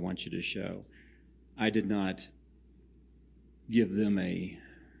for them I want you to show. I did not give them a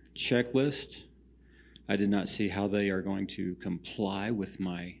checklist. I did not see how they are going to comply with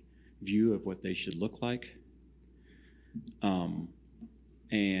my view of what they should look like.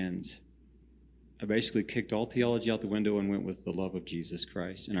 And I basically kicked all theology out the window and went with the love of Jesus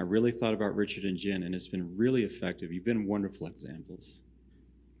Christ. And I really thought about Richard and Jen, and it's been really effective. You've been wonderful examples.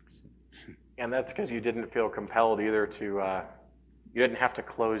 So. And that's because you didn't feel compelled either to, you didn't have to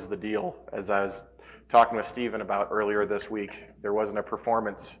close the deal. As I was talking with Stephen about earlier this week, there wasn't a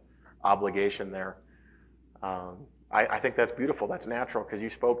performance obligation there. I think that's beautiful. That's natural, because you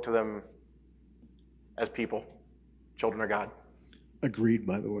spoke to them as people, children of God. Agreed,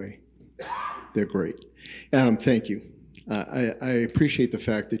 by the way. They're great. Thank you. I appreciate the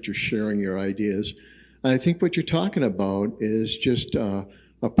fact that you're sharing your ideas. I think what you're talking about is just a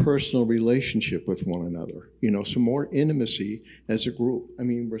personal relationship with one another, some more intimacy as a group. I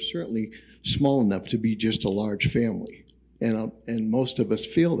mean, we're certainly small enough to be just a large family. And most of us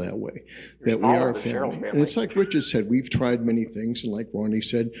feel that way, that we are a family. And it's like Richard said, we've tried many things. And like Ronnie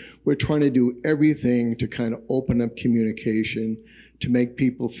said, we're trying to do everything to kind of open up communication, to make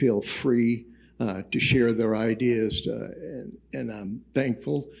people feel free to share their ideas. And I'm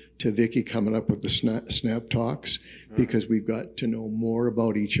thankful to Vicki coming up with the snap talks, because we've got to know more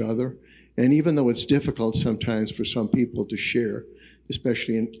about each other. And even though it's difficult sometimes for some people to share,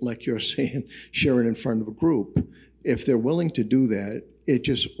 especially like you're saying, sharing in front of a group, if they're willing to do that, it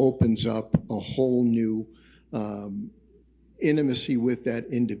just opens up a whole new intimacy with that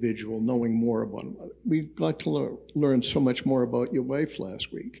individual, knowing more about them. We got to learn so much more about your wife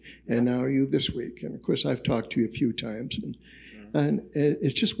last week, and now you this week. And of course, I've talked to you a few times, and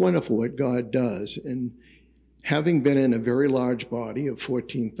it's just wonderful what God does. And having been in a very large body of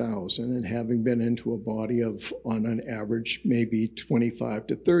 14,000, and having been into a body of, on an average, maybe 25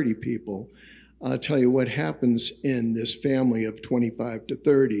 to 30 people, I'll tell you what happens in this family of 25 to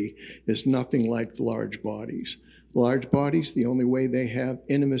 30 is nothing like the large bodies. Large bodies, the only way they have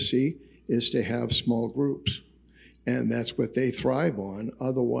intimacy is to have small groups. And that's what they thrive on.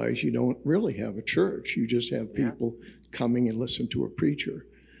 Otherwise, you don't really have a church. You just have people coming and listen to a preacher.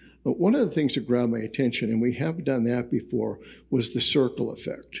 But one of the things that grabbed my attention, and we have done that before, was the circle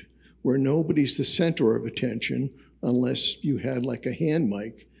effect, where nobody's the center of attention unless you had like a hand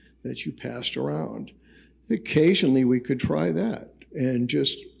mic that you passed around. Occasionally, we could try that. And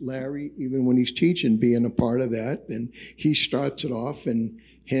just Larry, even when he's teaching, being a part of that, and he starts it off and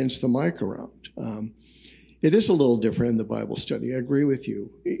hands the mic around. It is a little different in the Bible study. I agree with you.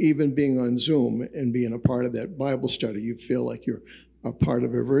 Even being on Zoom and being a part of that Bible study, you feel like you're a part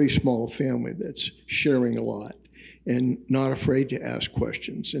of a very small family that's sharing a lot and not afraid to ask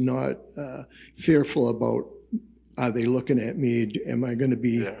questions and not fearful about, are they looking at me? Am I going to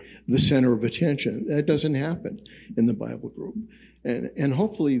be the center of attention? That doesn't happen in the Bible group. And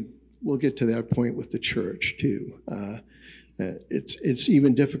hopefully we'll get to that point with the church too. It's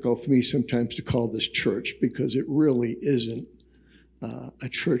even difficult for me sometimes to call this church because it really isn't a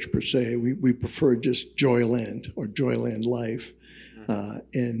church per se. We prefer just Joyland or Joyland Life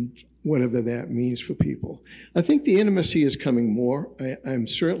and whatever that means for people. I think the intimacy is coming more. I'm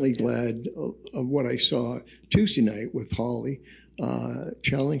certainly glad of what I saw Tuesday night with Holly,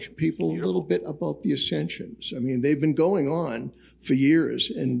 challenging people a little bit about the ascensions. I mean, they've been going on for years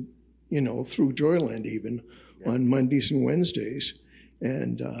and, through Joyland even, on Mondays and Wednesdays,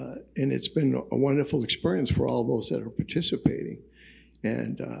 and it's been a wonderful experience for all those that are participating.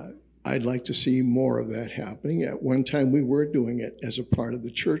 And I'd like to see more of that happening. At one time, we were doing it as a part of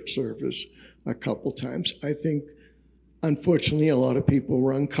the church service a couple times. I think, unfortunately, a lot of people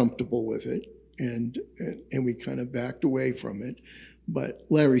were uncomfortable with it, and we kind of backed away from it. But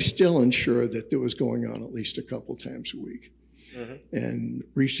Larry still ensured that there was going on at least a couple times a week. And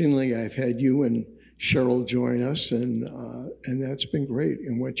recently, I've had you and Cheryl join us, and that's been great.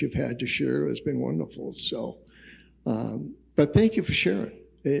 And what you've had to share has been wonderful. So, but thank you for sharing.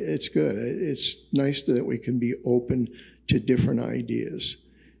 It's good. It's nice that we can be open to different ideas.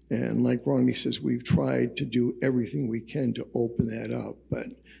 And like Ronnie says, we've tried to do everything we can to open that up, but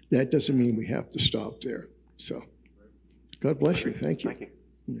that doesn't mean we have to stop there. So, God bless you. Thank you. Thank you.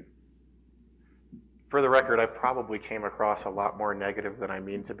 For the record, I probably came across a lot more negative than I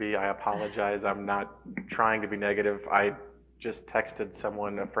mean to be. I apologize. I'm not trying to be negative. I just texted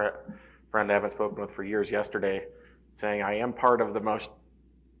someone, a friend I haven't spoken with for years, yesterday, saying I am part of the most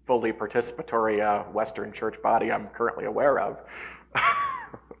fully participatory Western church body I'm currently aware of.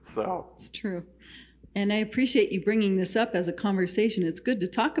 So it's true. And I appreciate you bringing this up as a conversation. It's good to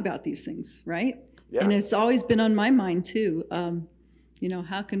talk about these things, right? Yeah. And it's always been on my mind too.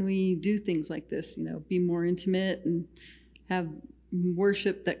 How can we do things like this, be more intimate and have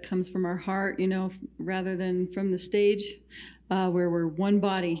worship that comes from our heart, rather than from the stage, where we're one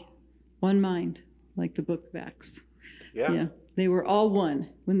body, one mind, like the book of Acts. Yeah. They were all one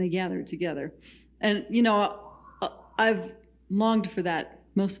when they gathered together. And, I've longed for that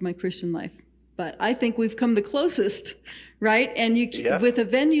most of my Christian life, but I think we've come the closest, right? And with a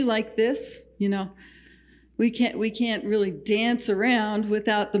venue like this, we can't really dance around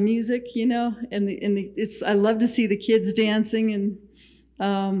without the music, I love to see the kids dancing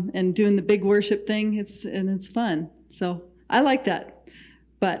and doing the big worship thing. It's fun. So I like that.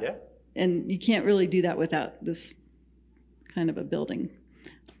 But and you can't really do that without this kind of a building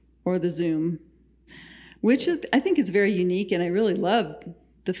or the Zoom, which I think is very unique, and I really love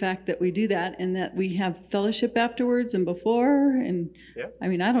the fact that we do that and that we have fellowship afterwards and before. And I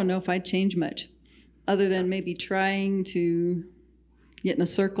mean, I don't know if I'd change much, other than maybe trying to get in a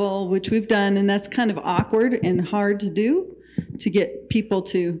circle, which we've done, and that's kind of awkward and hard to do, to get people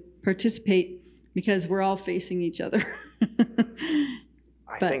to participate because we're all facing each other.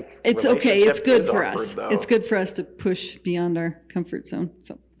 But it's okay. It's good for us. Though. It's good for us to push beyond our comfort zone.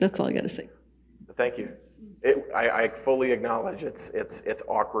 So that's all I got to say. Thank you. I fully acknowledge it's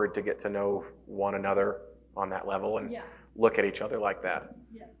awkward to get to know one another on that level and look at each other like that.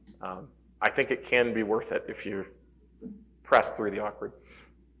 Yes. I think it can be worth it if you press through the awkward.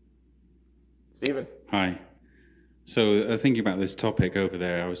 Stephen. Hi. So thinking about this topic over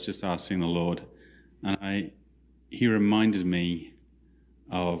there, I was just asking the Lord, and He reminded me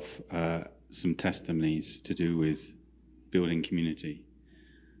of some testimonies to do with building community.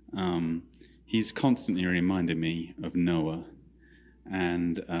 He's constantly reminded me of Noah,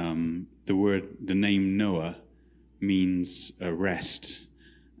 and the name Noah means rest.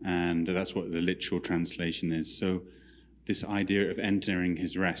 And that's what the literal translation is. So this idea of entering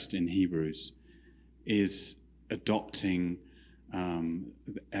his rest in Hebrews. is adopting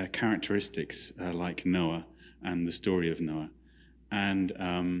characteristics like Noah and the story of Noah.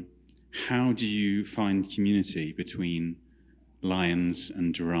 And how do you find community between lions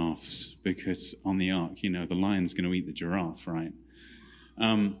and giraffes? Because on the ark, the lion's going to eat the giraffe, right?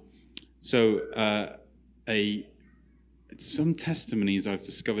 Some testimonies I've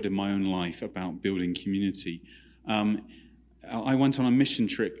discovered in my own life about building community. I went on a mission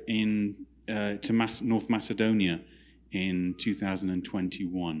trip to North Macedonia in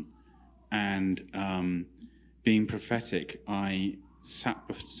 2021, and being prophetic, I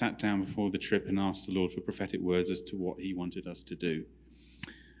sat down before the trip and asked the Lord for prophetic words as to what He wanted us to do.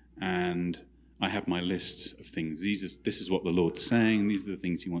 And I have my list of things. This is what the Lord's saying. These are the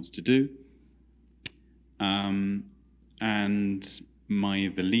things He wants to do. And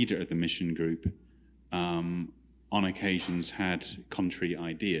the leader of the mission group, on occasions, had contrary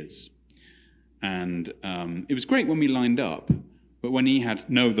ideas. And it was great when we lined up, but when he had,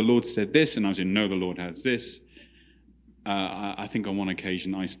 no, the Lord said this, and I was in, no, the Lord has this, I think on one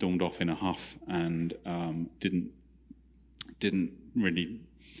occasion I stormed off in a huff and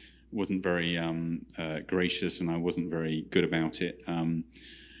wasn't very gracious, and I wasn't very good about it.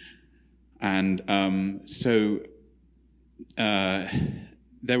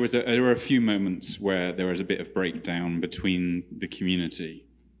 There were a few moments where there was a bit of breakdown between the community.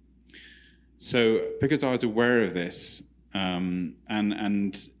 So because I was aware of this, and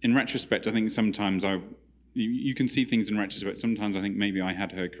in retrospect, I think sometimes you can see things in retrospect. Sometimes I think maybe I had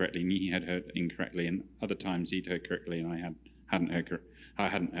heard correctly and he had heard incorrectly, and other times he'd heard correctly and I hadn't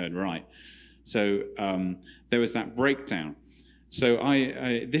heard right. So there was that breakdown. So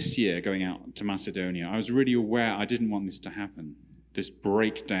I this year going out to Macedonia, I was really aware I didn't want this to happen. This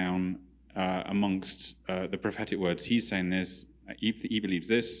breakdown amongst the prophetic words. He's saying this, he believes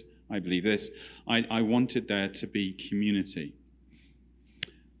this, I believe this. I wanted there to be community.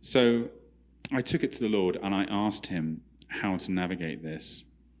 So I took it to the Lord and I asked Him how to navigate this.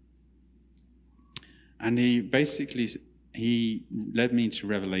 And He led me to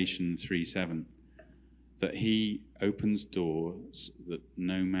Revelation 3:7, that He opens doors that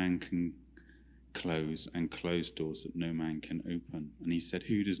no man can close, and close doors that no man can open. And He said,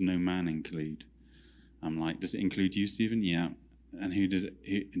 who does no man include? I'm like, does it include you, Stephen? Yeah. And does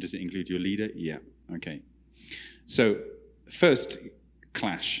it include your leader? Yeah. Okay. So first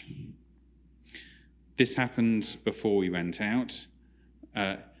clash. This happened before we went out.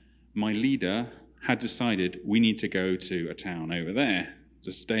 My leader had decided we need to go to a town over there,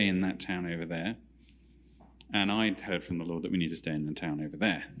 to stay in that town over there. And I'd heard from the Lord that we need to stay in the town over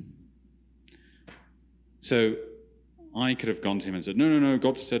there. So I could have gone to him and said, no,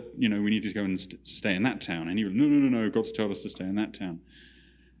 God said, we need to go and stay in that town. And he would, no, God's told us to stay in that town.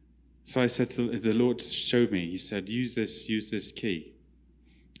 So I said, the Lord showed me, He said, use this key,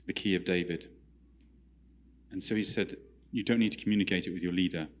 the key of David. And so He said, you don't need to communicate it with your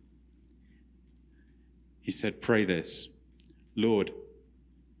leader. He said, pray this, Lord,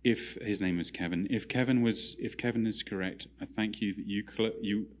 if his name was Kevin, if Kevin is correct, I thank you that you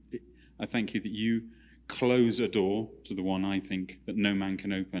close a door to the one I think that no man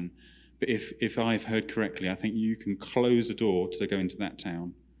can open. But if I've heard correctly, I think you can close a door to go into that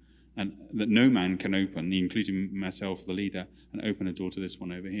town, and that no man can open, including myself, the leader, and open a door to this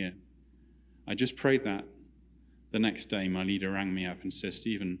one over here. I just prayed that. The next day, my leader rang me up and said,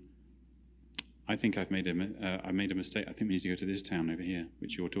 Stephen, I think I made a mistake. I think we need to go to this town over here,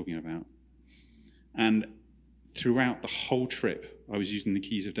 which you're talking about. And throughout the whole trip, I was using the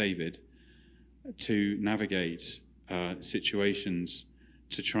keys of David to navigate situations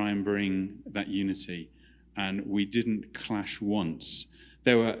to try and bring that unity, and we didn't clash once.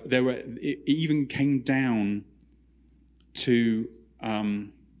 It even came down to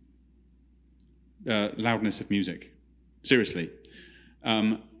loudness of music. Seriously,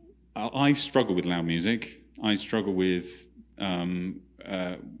 I struggle with loud music. I struggle with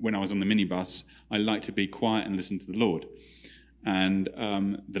when I was on the minibus, I like to be quiet and listen to the Lord. And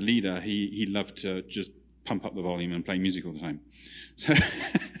the leader, he loved to just pump up the volume and play music all the time.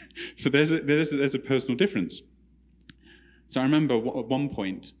 So there's a personal difference. So I remember at one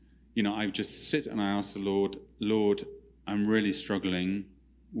point, I would just sit and I asked the Lord, I'm really struggling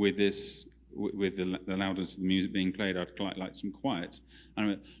with this, with the loudness of the music being played. I'd like some quiet. And I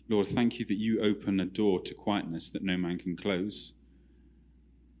went, Lord, thank you that you open a door to quietness that no man can close.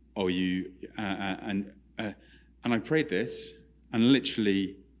 Or and I prayed this. And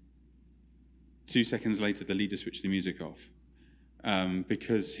literally 2 seconds later, the leader switched the music off,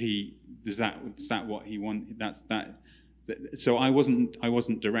 because is that what he wanted? So I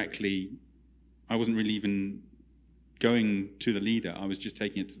wasn't directly I wasn't really even going to the leader. I was just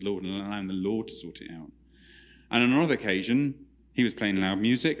taking it to the Lord and allowing the Lord to sort it out. And on another occasion, he was playing loud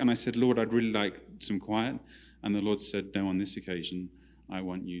music, and I said, Lord, I'd really like some quiet. And the Lord said, no, on this occasion, I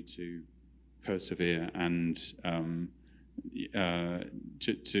want you to persevere and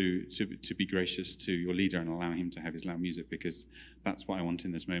to be gracious to your leader and allow him to have his loud music, because that's what I want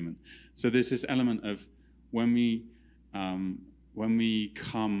in this moment. So there's this element of when we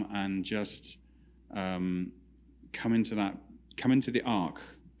come and just come into the ark,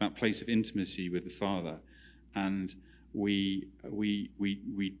 that place of intimacy with the Father, and we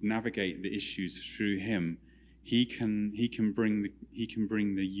navigate the issues through him. He can bring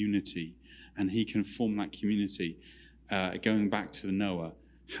the unity, and he can form that community. Going back to the Noah,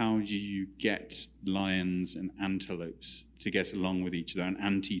 how do you get lions and antelopes to get along with each other, and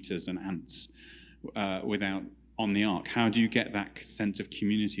anteaters and ants without on the ark? How do you get that sense of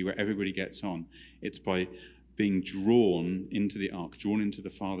community where everybody gets on? It's by being drawn into the ark, drawn into the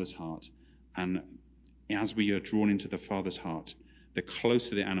Father's heart. And as we are drawn into the Father's heart, the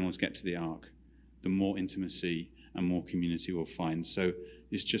closer the animals get to the ark, the more intimacy and more community we'll find. So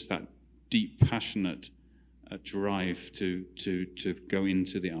it's just that deep, passionate drive to go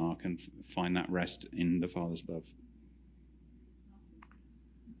into the ark and find that rest in the Father's love.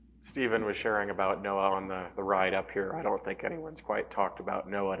 Stephen was sharing about Noah on the ride up here. I don't think anyone's quite talked about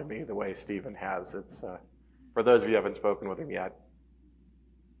Noah to me the way Stephen has. It's for those of you who haven't spoken with him yet,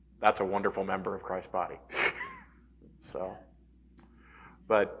 that's a wonderful member of Christ's body. So,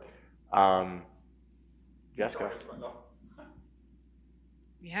 but Jessica.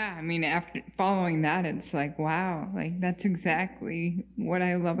 Yeah, I mean, after following that, it's like, wow, like that's exactly what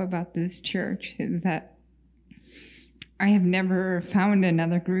I love about this church, is that I have never found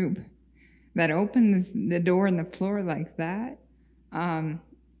another group that opens the door and the floor like that, to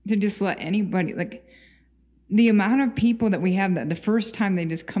just let anybody, like the amount of people that we have that the first time they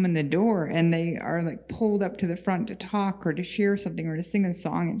just come in the door and they are like pulled up to the front to talk or to share something or to sing a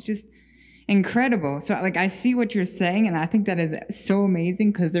song. It's just incredible. So like I see what you're saying, and I think that is so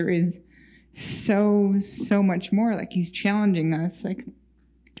amazing, because there is so much more. Like he's challenging us, like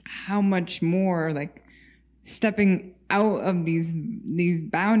how much more, like stepping out of these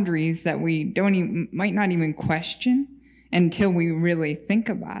boundaries that we might not even question until we really think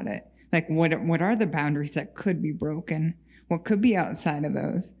about it. Like what are the boundaries that could be broken? What could be outside of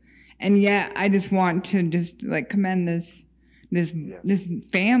those? And yet I just want to just like commend this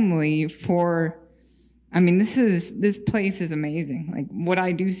family for, I mean, this place is amazing. Like what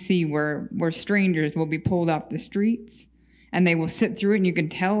I do see where strangers will be pulled off the streets and they will sit through it, and you can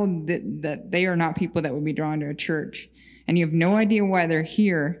tell that they are not people that would be drawn to a church, and you have no idea why they're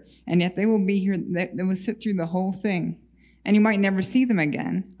here, and yet they will be here. They will sit through the whole thing, and you might never see them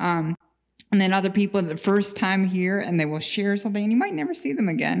again. And then other people the first time here, and they will share something, and you might never see them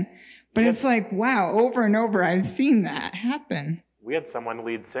again. But it's like, wow, over and over, I've seen that happen. We had someone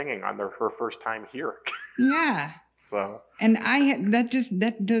lead singing on her first time here. Yeah. So. And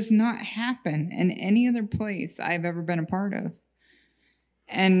that does not happen in any other place I've ever been a part of.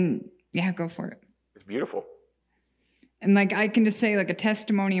 And yeah, go for it. It's beautiful. And like I can just say like a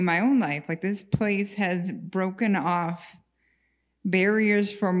testimony in my own life, like this place has broken off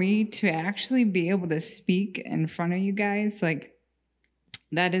barriers for me to actually be able to speak in front of you guys. Like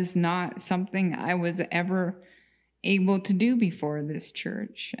that is not something I was ever able to do before this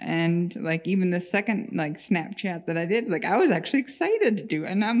church. And like even the second like Snapchat that I did, like I was actually excited to do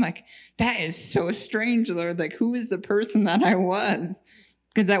it. And I'm like, that is so strange, Lord. Like who is the person that I was?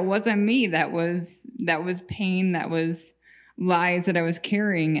 Because that wasn't me. That was pain. That was lies that I was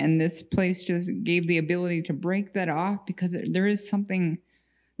carrying. And this place just gave the ability to break that off, because there is something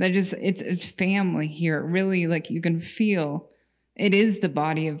that just, it's family here. It really, like you can feel it is the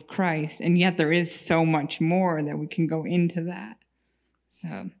body of Christ, and yet there is so much more that we can go into that.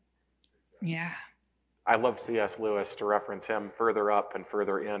 So, yeah. I love C.S. Lewis. To reference him, further up and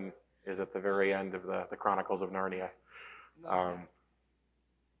further in is at the very end of the Chronicles of Narnia.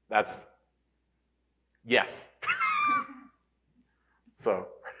 That's, yes. So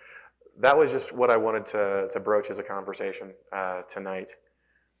that was just what I wanted to broach as a conversation tonight.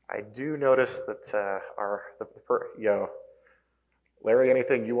 I do notice that Larry,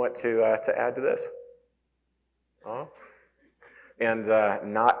 anything you want to add to this? Oh. And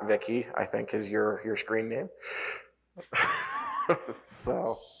not Vicky, I think, is your screen name.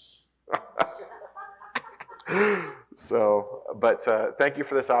 So, but thank you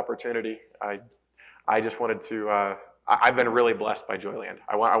for this opportunity. I just wanted to. I've been really blessed by Joyland.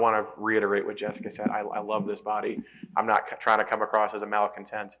 I want to reiterate what Jessica said. I love this body. I'm not trying to come across as a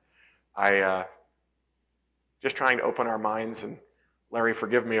malcontent, just trying to open our minds, and Larry,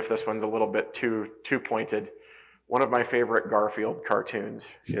 forgive me if this one's a little bit too pointed. One of my favorite Garfield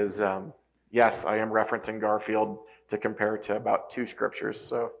cartoons is, yes, I am referencing Garfield to compare to about 2 scriptures,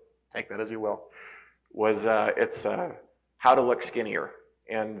 so take that as you will, it's how to look skinnier.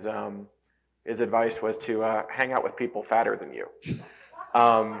 And his advice was to hang out with people fatter than you.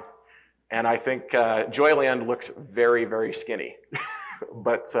 And I think Joyland looks very, very skinny,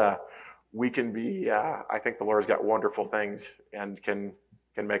 but we can be, I think the Lord's got wonderful things and can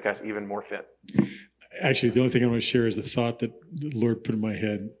make us even more fit. Actually, the only thing I want to share is the thought that the Lord put in my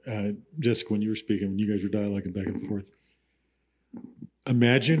head, Jessica, when you were speaking, when you guys were dialoguing back and forth.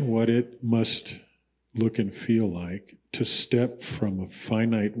 Imagine what it must look and feel like to step from a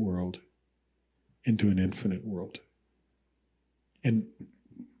finite world into an infinite world. And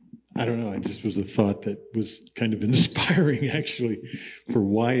I don't know, it just was a thought that was kind of inspiring, actually, for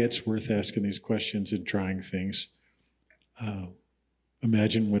why it's worth asking these questions and trying things.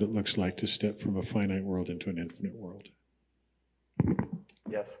 Imagine what it looks like to step from a finite world into an infinite world.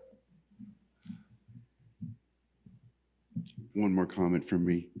 Yes. One more comment from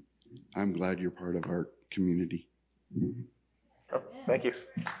me. I'm glad you're part of our community. Oh, thank you.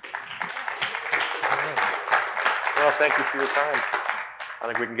 Well, thank you for your time. I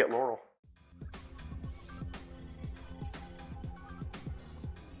think we can get Laurel.